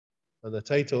and the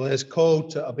title is Called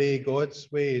to Obey God's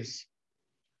Ways.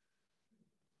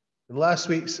 In last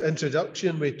week's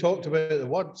introduction, we talked about the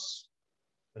words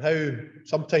and how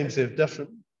sometimes they have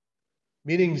different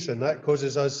meanings, and that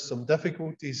causes us some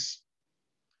difficulties.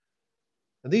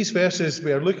 And these verses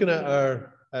we are looking at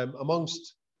are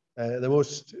amongst the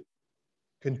most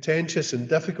contentious and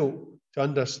difficult to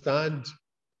understand,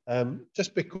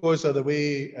 just because of the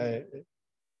way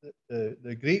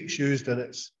the Greek's used, and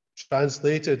it's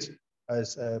translated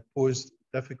as posed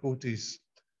difficulties.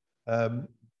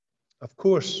 Of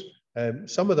course,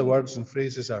 some of the words and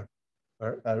phrases are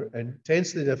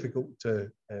intensely difficult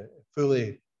to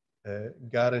fully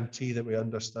guarantee that we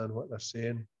understand what they're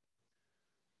saying.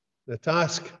 The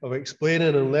task of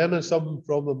explaining and learning some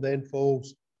from them then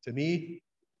falls to me,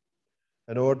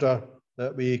 in order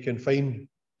that we can find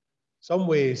some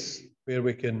ways where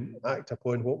we can act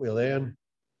upon what we learn.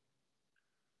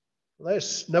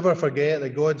 Let's never forget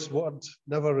that God's word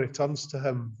never returns to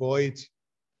him void.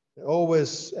 It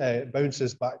always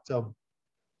bounces back to him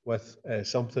with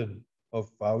something of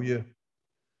value.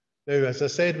 Now, as I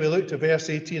said, we looked at verse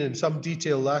 18 in some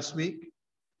detail last week.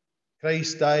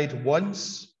 Christ died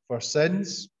once for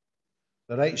sins,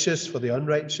 the righteous for the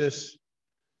unrighteous,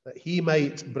 that he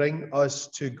might bring us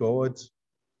to God.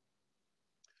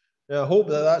 Now, I hope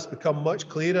that that's become much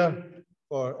clearer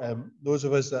for those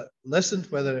of us that listened,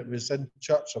 whether it was in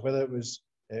church or whether it was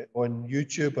on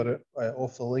YouTube or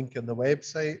off the link in the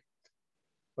website.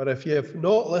 But if you have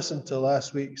not listened to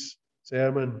last week's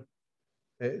sermon,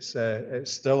 it's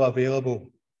still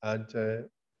available, and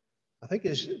I think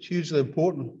it's hugely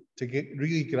important to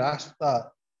really grasp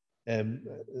that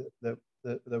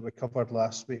that we covered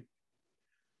last week.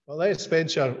 Well, let's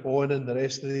venture on in the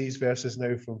rest of these verses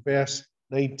now. From verse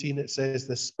 19, it says,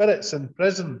 "The spirits in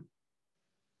prison."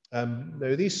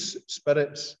 Now, these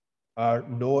spirits are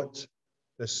not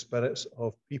the spirits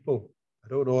of people. I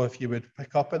don't know if you would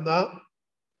pick up on that.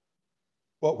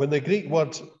 But when the Greek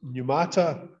word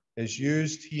pneumata is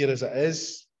used here as it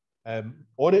is,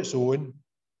 on its own,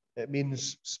 it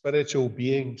means spiritual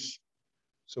beings.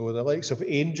 So the likes of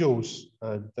angels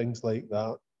and things like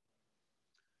that.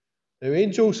 Now,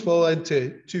 angels fall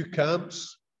into two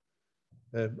camps,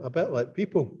 a bit like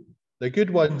people, the good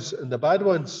ones and the bad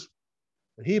ones.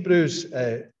 In Hebrews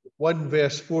 1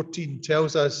 verse 14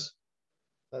 tells us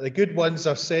that the good ones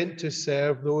are sent to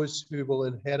serve those who will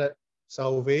inherit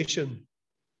salvation.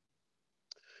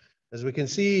 As we can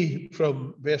see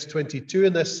from verse 22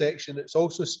 in this section, it's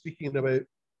also speaking about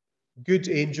good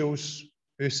angels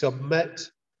who submit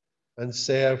and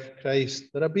serve Christ.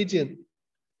 They're obedient.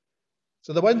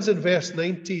 So the ones in verse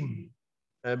 19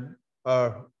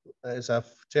 are, as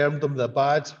I've termed them, the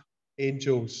bad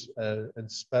angels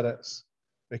and spirits,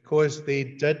 because they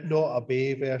did not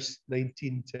obey, verse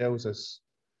 19 tells us.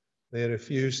 They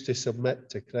refused to submit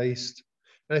to Christ.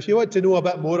 And if you want to know a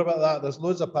bit more about that, there's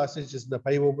loads of passages in the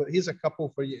Bible, but here's a couple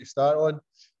for you to start on.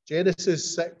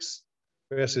 Genesis 6,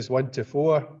 verses 1 to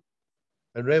 4,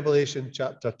 and Revelation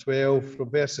chapter 12, from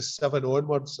verses 7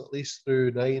 onwards, at least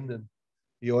through 9 and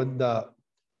beyond that.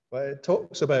 But it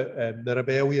talks about the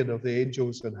rebellion of the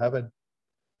angels in heaven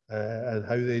and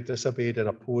how they disobeyed and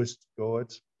opposed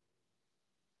God.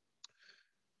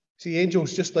 See,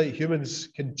 angels, just like humans,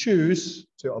 can choose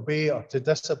to obey or to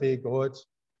disobey God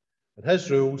and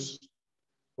his rules,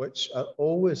 which are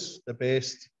always the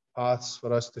best paths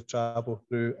for us to travel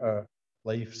through our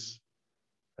lives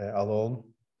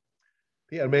along.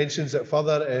 Peter mentions it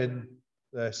further in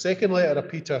the second letter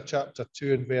of Peter, chapter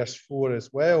 2 and verse 4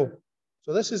 as well.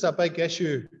 So this is a big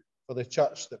issue for the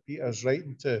church that Peter's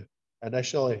writing to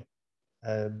initially.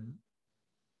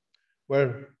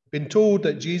 We're being told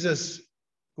that Jesus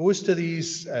goes to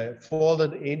these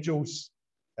fallen angels,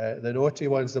 the naughty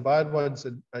ones, the bad ones,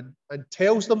 and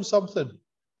tells them something.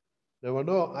 Now, we're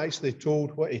not actually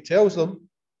told what he tells them,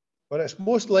 but it's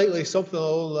most likely something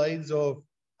along the lines of,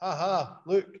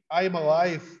 look, I'm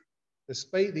alive,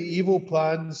 despite the evil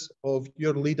plans of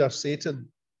your leader,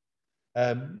 Satan.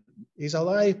 He's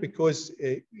alive because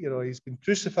he's been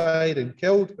crucified and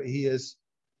killed, but he has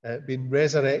been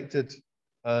resurrected,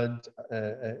 and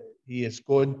he is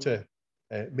going to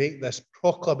make this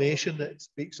proclamation that it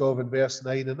speaks of in verse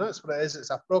 9, and that's what it is. It's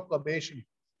a proclamation.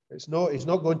 He's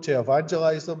not going to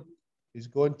evangelize them. He's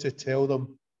going to tell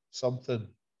them something.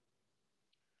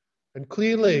 And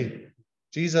clearly,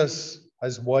 Jesus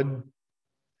has won,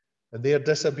 and their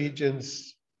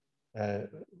disobedience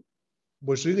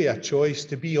was really a choice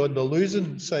to be on the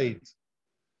losing side,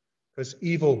 because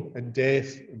evil and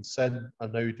death and sin are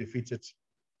now defeated.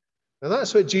 And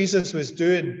that's what Jesus was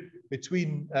doing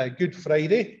between Good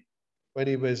Friday, when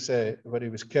he was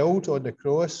killed on the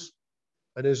cross,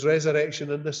 and his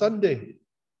resurrection on the Sunday.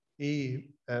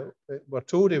 We're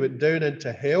told he went down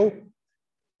into hell,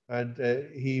 and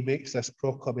he makes this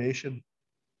proclamation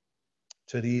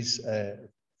to these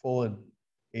fallen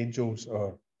angels,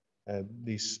 or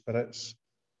these spirits.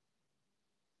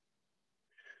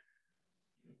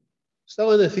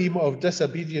 Still in the theme of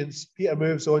disobedience, Peter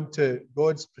moves on to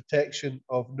God's protection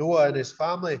of Noah and his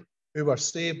family, who were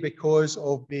saved because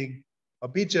of being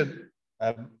obedient.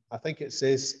 I think it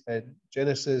says in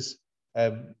Genesis,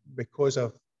 because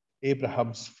of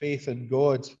Abraham's faith in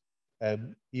God,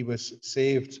 he was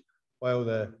saved, while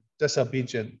the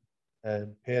disobedient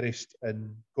perished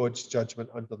in God's judgment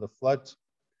under the flood.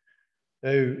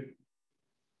 Now,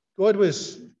 God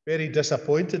was very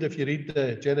disappointed. If you read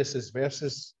the Genesis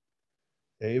verses,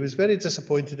 he was very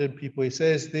disappointed in people. He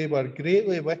says they were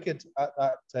greatly wicked at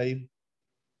that time.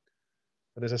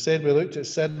 And as I said, we looked at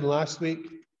sin last week,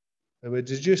 and we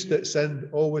deduced that sin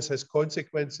always has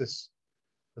consequences,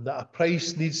 and that a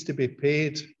price needs to be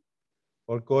paid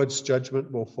or God's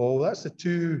judgment will fall. That's the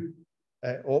two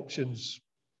options.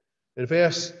 In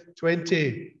verse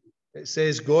 20, it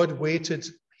says, God waited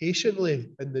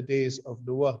patiently in the days of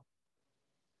Noah.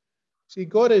 See,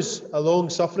 God is a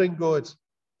long-suffering God.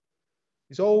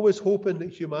 He's always hoping that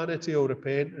humanity will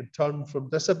repent and turn from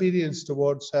disobedience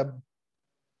towards him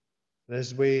and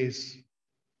his ways,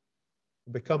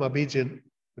 and become obedient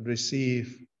and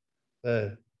receive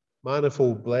the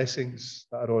manifold blessings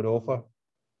that are on offer.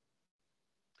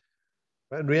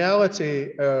 But in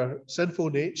reality, our sinful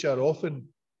nature often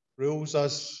rules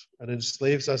us and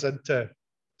enslaves us into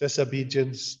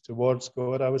disobedience towards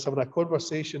God. I was having a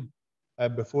conversation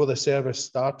before the service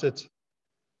started.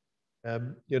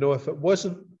 If it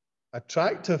wasn't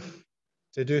attractive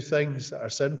to do things that are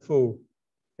sinful,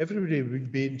 everybody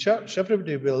would be in church,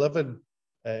 everybody would be living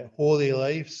holy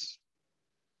lives.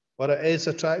 But it is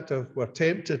attractive, we're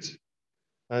tempted,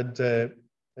 and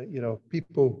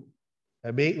people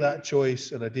make that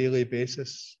choice on a daily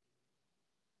basis.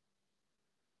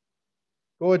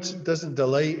 God doesn't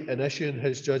delight in issuing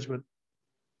his judgment,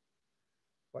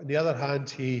 but on the other hand,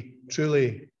 he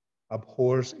truly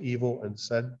abhors evil and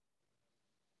sin.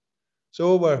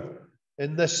 So we're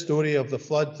in this story of the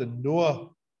flood, and Noah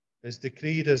is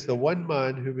decreed as the one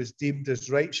man who was deemed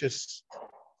as righteous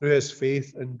through his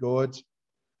faith in God.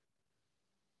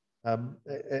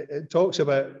 It talks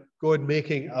about God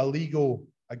making a legal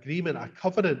agreement, a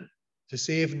covenant, to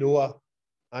save Noah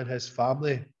and his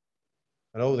family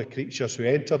and all the creatures who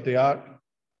entered the ark,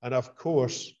 and of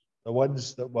course the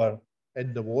ones that were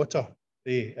in the water,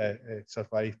 they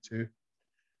survived too.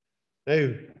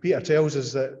 Now, Peter tells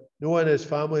us that Noah and his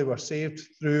family were saved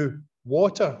through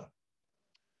water.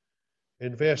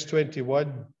 In verse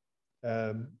 21,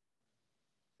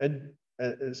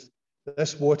 it's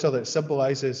this water that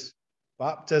symbolizes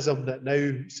baptism that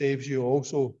now saves you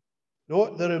also.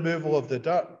 Not the removal of the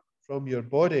dirt from your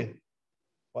body,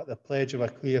 but the pledge of a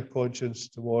clear conscience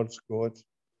towards God.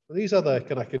 So these are the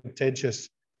kind of contentious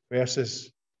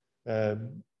verses. I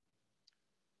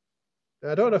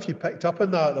don't know if you picked up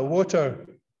on that. The water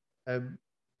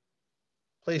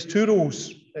plays two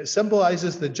roles. It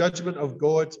symbolizes the judgment of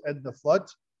God in the flood.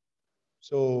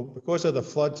 So because of the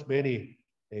flood, many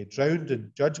drowned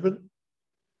in judgment.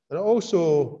 And it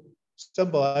also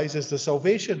symbolizes the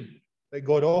salvation that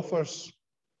God offers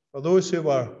for those who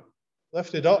were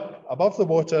lifted up above the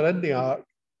water in the ark,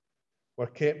 were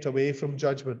kept away from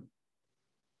judgment.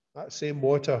 That same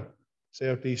water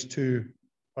served these two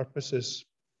purposes.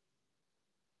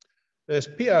 As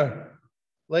Peter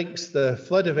links the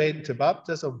flood event to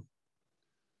baptism,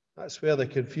 that's where the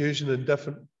confusion and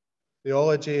different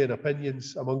theology and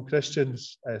opinions among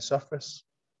Christians surface.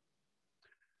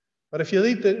 But if you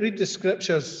read the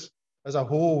scriptures as a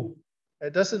whole,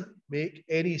 it doesn't make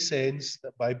any sense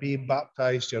that by being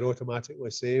baptized you're automatically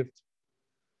saved.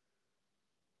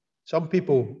 Some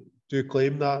people do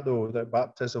claim that, though, that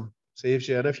baptism saves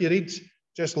you. And if you read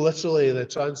just literally the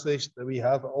translation that we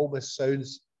have, it almost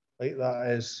sounds like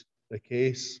that is the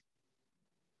case.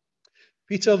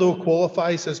 Peter, though,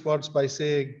 qualifies his words by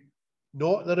saying,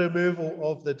 not the removal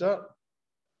of the dirt.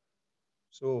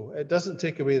 So it doesn't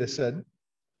take away the sin,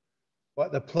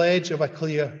 but the pledge of a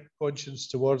clear conscience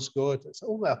towards God. It's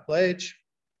only a pledge.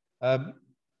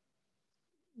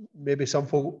 Maybe some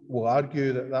folk will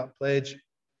argue that that pledge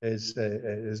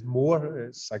is more.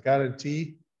 It's a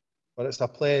guarantee, but it's a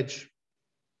pledge.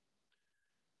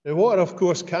 Now, water, of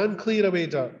course, can clear away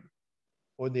dirt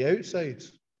on the outside,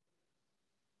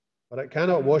 but it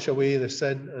cannot wash away the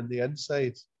sin on the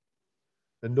inside,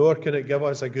 and nor can it give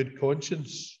us a good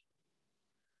conscience.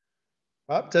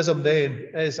 Baptism, then,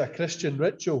 is a Christian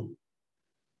ritual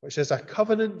which is a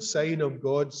covenant sign of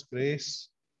God's grace.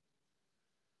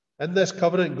 In this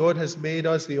covenant, God has made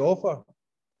us the offer,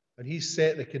 and He's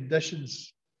set the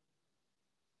conditions.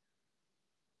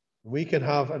 We can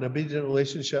have an obedient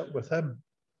relationship with Him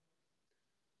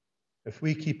if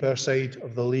we keep our side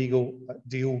of the legal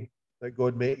deal that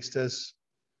God makes to us.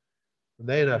 And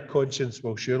then our conscience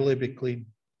will surely be clean,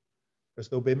 because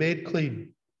they'll be made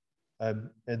clean in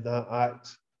that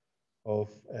act of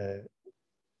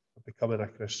becoming a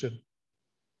Christian.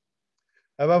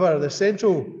 However, the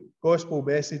central gospel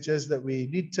message is that we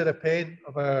need to repent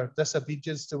of our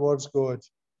disobedience towards God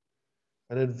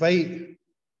and invite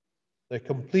the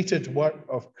completed work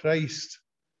of Christ,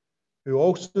 who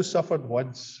also suffered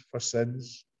once for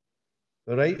sins,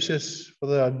 the righteous for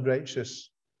the unrighteous,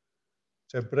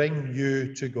 to bring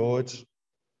you to God.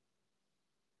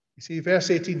 You see,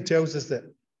 verse 18 tells us that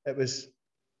it was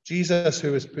Jesus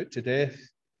who was put to death.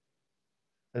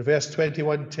 And verse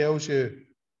 21 tells you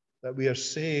that we are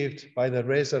saved by the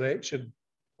resurrection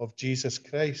of Jesus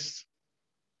Christ.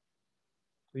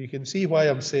 So you can see why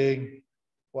I'm saying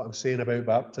what I'm saying about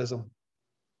baptism.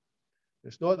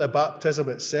 It's not the baptism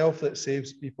itself that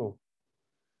saves people,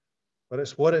 but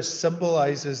it's what it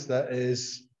symbolizes that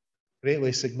is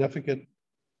greatly significant.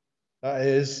 That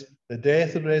is the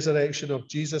death and resurrection of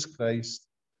Jesus Christ,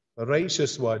 the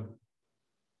righteous one,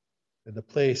 in the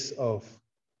place of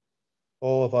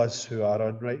all of us who are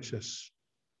unrighteous.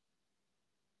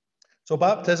 So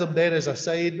baptism then is a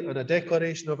sign and a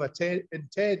declaration of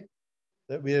intent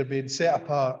that we are being set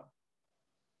apart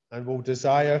and will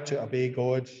desire to obey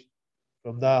God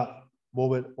from that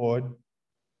moment on.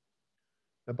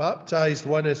 The baptized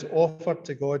one is offered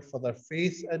to God for their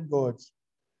faith in God,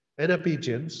 in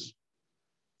obedience,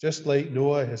 just like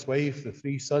Noah, his wife, the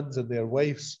 3 sons and their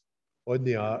wives on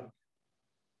the ark.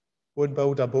 Go and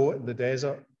build a boat in the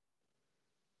desert.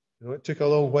 You know, it took a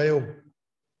long while.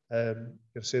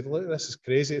 You said, look, this is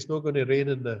crazy. It's not going to rain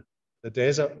in the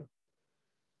desert.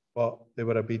 But they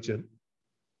were obedient.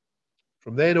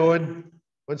 From then on,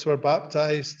 once we're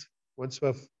baptized, once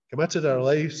we've committed our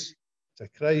lives to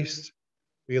Christ,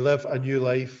 we live a new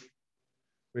life.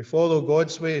 We follow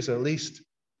God's ways, at least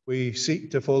we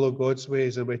seek to follow God's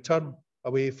ways, and we turn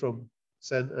away from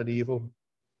sin and evil.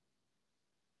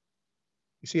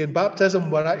 You see, in baptism,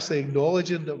 we're actually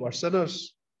acknowledging that we're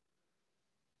sinners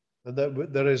and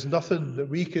that there is nothing that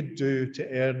we could do to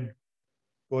earn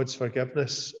God's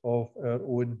forgiveness of our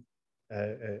own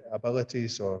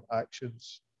abilities or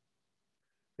actions.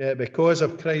 Yet because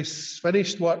of Christ's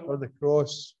finished work on the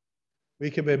cross,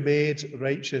 we can be made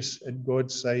righteous in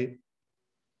God's sight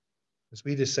as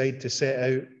we decide to set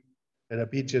out in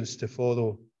obedience to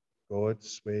follow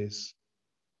God's ways.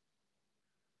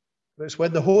 But it's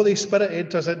when the Holy Spirit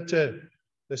enters into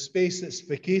the space that's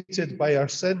vacated by our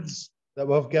sins that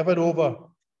we've given over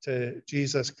to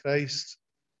Jesus Christ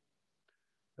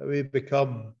that we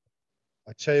become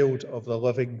a child of the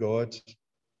living God.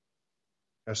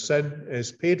 Our sin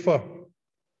is paid for,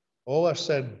 all our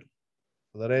sin,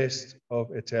 for the rest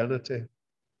of eternity.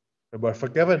 And we're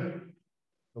forgiven,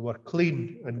 and we're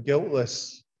clean and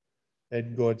guiltless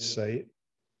in God's sight.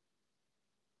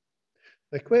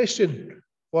 The question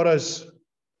for us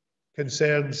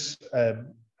concerns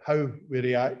how we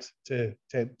react to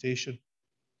temptation.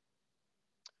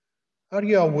 Are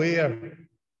you aware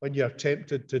when you're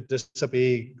tempted to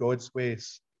disobey God's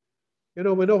ways? You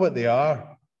know, we know what they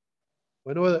are.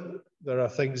 We know that there are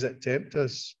things that tempt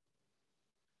us.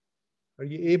 Are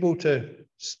you able to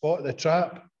spot the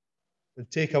trap and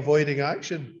take avoiding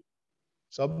action?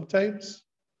 Sometimes,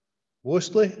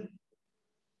 mostly,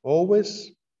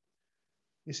 always.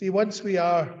 You see, once we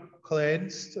are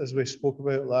cleansed, as we spoke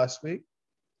about last week,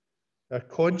 our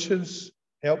conscience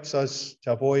helps us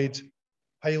to avoid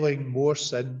piling more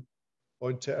sin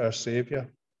onto our Saviour.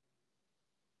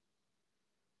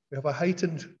 We have a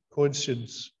heightened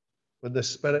conscience when the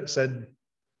Spirit's in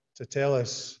to tell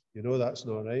us, you know, that's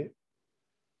not right.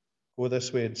 Go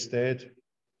this way instead.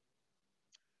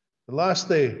 And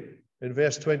lastly, in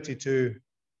verse 22,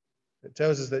 it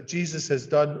tells us that Jesus has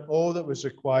done all that was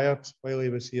required while he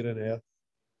was here on earth.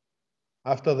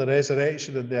 After the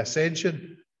resurrection and the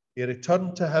ascension, he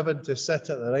returned to heaven to sit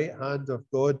at the right hand of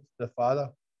God the Father,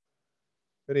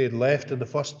 where he had left in the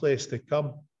first place to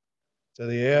come to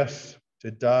the earth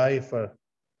to die for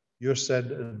your sin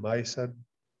and my sin.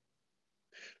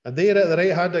 And there at the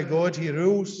right hand of God, he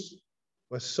rules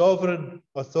with sovereign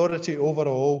authority over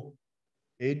all,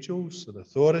 angels and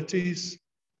authorities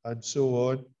and so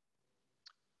on.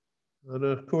 And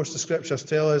of course, the scriptures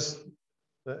tell us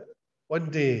that one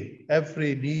day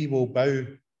every knee will bow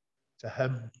to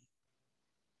him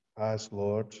as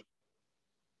Lord.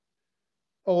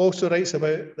 Paul also writes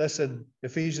about this in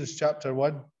Ephesians chapter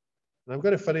 1. And I'm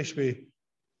going to finish with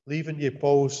leaving you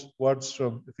Paul's words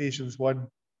from Ephesians 1,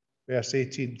 verse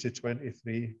 18 to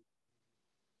 23.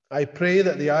 I pray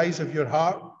that the eyes of your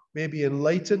heart may be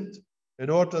enlightened, in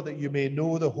order that you may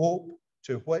know the hope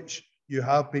to which you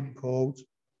have been called,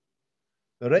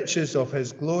 the riches of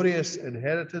his glorious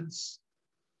inheritance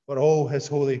for all his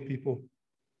holy people,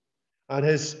 and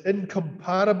his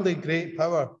incomparably great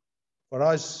power for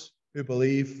us who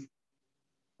believe.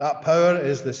 That power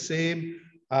is the same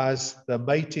as the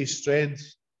mighty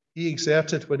strength he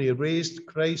exerted when he raised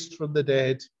Christ from the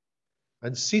dead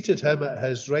and seated him at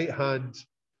his right hand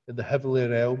in the heavenly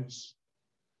realms,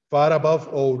 far above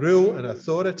all rule and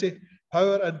authority,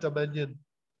 power and dominion,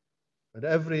 and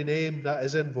every name that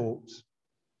is invoked,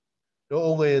 not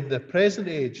only in the present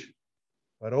age,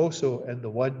 but also in the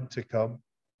one to come.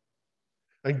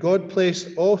 And God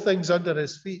placed all things under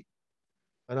his feet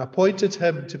and appointed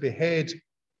him to be head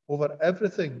over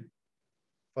everything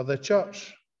for the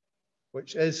church,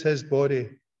 which is his body,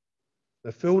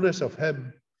 the fullness of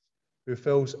him who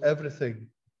fills everything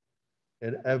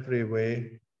in every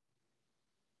way.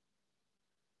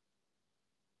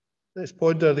 Let's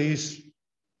ponder these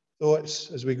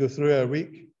thoughts as we go through our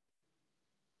week.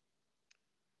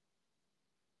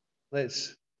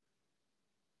 Let's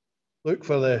look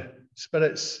for the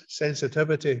Spirit's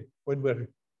sensitivity when we're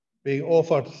being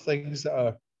offered things that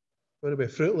are going to be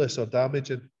fruitless or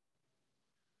damaging.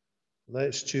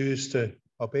 Let's choose to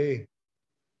obey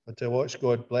and to watch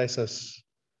God bless us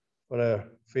for our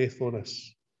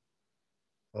faithfulness.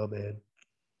 Amen.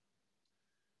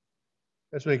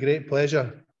 It's my great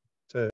pleasure